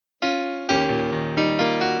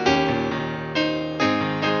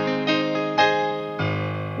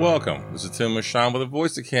Welcome. This is Tim Mashon with the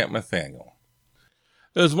voice of Camp Nathaniel.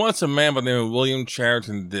 There was once a man by the name of William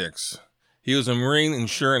Cheriton Dix. He was a marine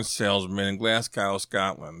insurance salesman in Glasgow,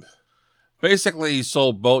 Scotland. Basically, he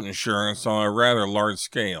sold boat insurance on a rather large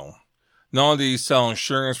scale. Not only did he sell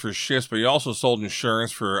insurance for ships, but he also sold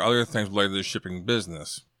insurance for other things related to the shipping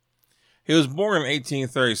business. He was born in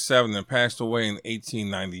 1837 and passed away in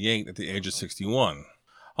 1898 at the age of 61.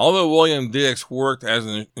 Although William Dix worked as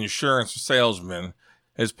an insurance salesman,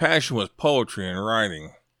 his passion was poetry and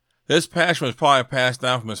writing. This passion was probably passed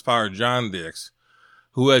down from his father, John Dix,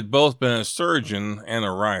 who had both been a surgeon and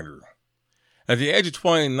a writer. At the age of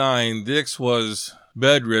 29, Dix was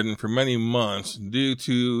bedridden for many months due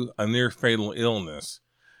to a near-fatal illness.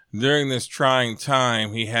 During this trying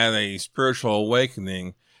time, he had a spiritual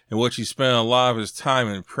awakening in which he spent a lot of his time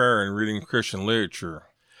in prayer and reading Christian literature.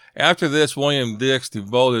 After this, William Dix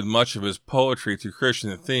devoted much of his poetry to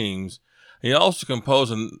Christian themes. He also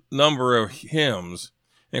composed a number of hymns,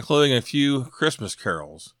 including a few Christmas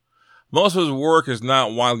carols. Most of his work is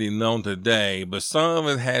not widely known today, but some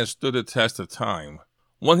of it has stood the test of time.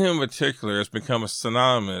 One hymn in particular has become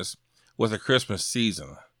synonymous with the Christmas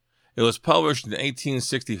season. It was published in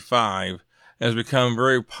 1865 and has become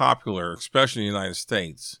very popular, especially in the United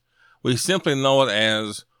States. We simply know it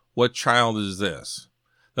as "What Child Is This?"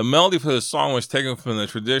 The melody for the song was taken from the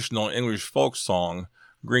traditional English folk song,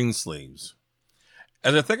 Greensleeves.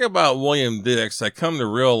 As I think about William Dix, I come to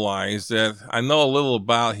realize that I know a little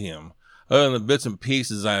about him, other than the bits and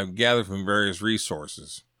pieces I have gathered from various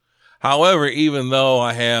resources. However, even though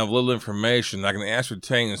I have little information, I can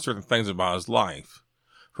ascertain certain things about his life.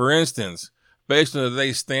 For instance, based on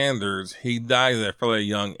today's standards, he died at a fairly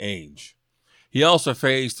young age. He also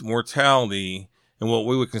faced mortality in what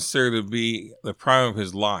we would consider to be the prime of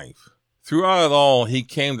his life. Throughout it all, he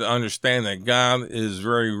came to understand that God is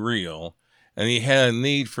very real, and he had a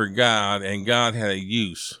need for God, and God had a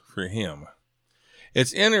use for him.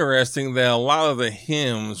 It's interesting that a lot of the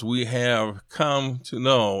hymns we have come to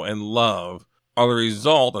know and love are the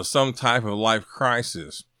result of some type of life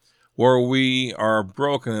crisis, where we are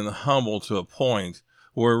broken and humble to a point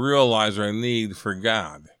where we realize our need for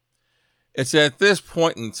God. It's at this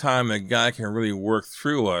point in time that God can really work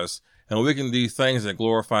through us, and we can do things that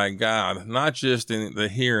glorify God, not just in the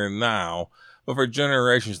here and now, but for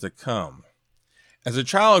generations to come. As a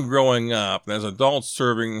child growing up, and as an adult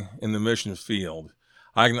serving in the mission field,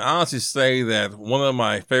 I can honestly say that one of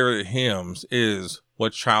my favorite hymns is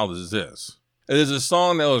 "What Child Is This?" It is a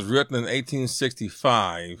song that was written in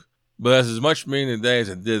 1865, but has as much meaning today as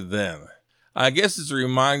it did then. I guess it's a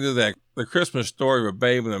reminder that the Christmas story of a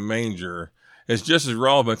babe in a manger is just as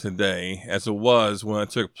relevant today as it was when it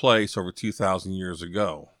took place over 2,000 years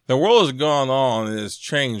ago. The world has gone on and has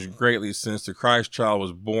changed greatly since the Christ child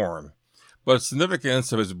was born, but the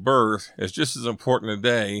significance of his birth is just as important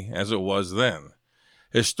today as it was then.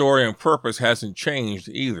 His story and purpose hasn't changed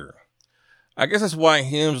either. I guess that's why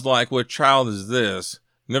hymns like "What Child Is This?"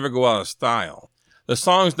 never go out of style. The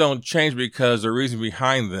songs don't change because the reason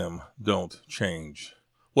behind them don't change.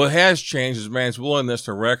 What has changed is man's willingness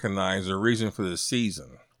to recognize the reason for the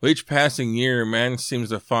season. With each passing year, man seems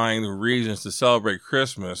to find reasons to celebrate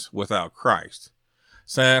Christmas without Christ.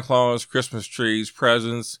 Santa Claus, Christmas trees,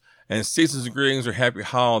 presents, and season's greetings or happy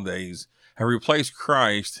holidays have replaced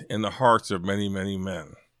Christ in the hearts of many, many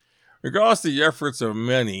men. Regardless of the efforts of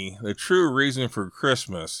many, the true reason for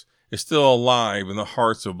Christmas is still alive in the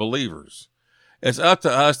hearts of believers. It's up to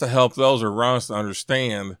us to help those around us to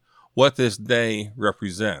understand what this day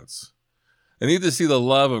represents. They need to see the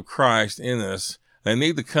love of Christ in us. They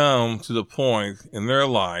need to come to the point in their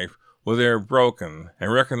life where they are broken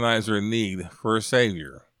and recognize their need for a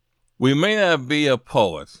Savior. We may not be a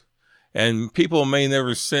poet, and people may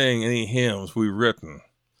never sing any hymns we've written,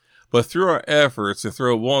 but through our efforts and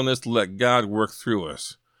through a willingness to let God work through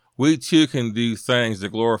us, we too can do things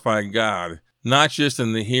that glorify God, not just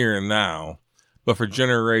in the here and now, but for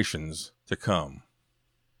generations to come.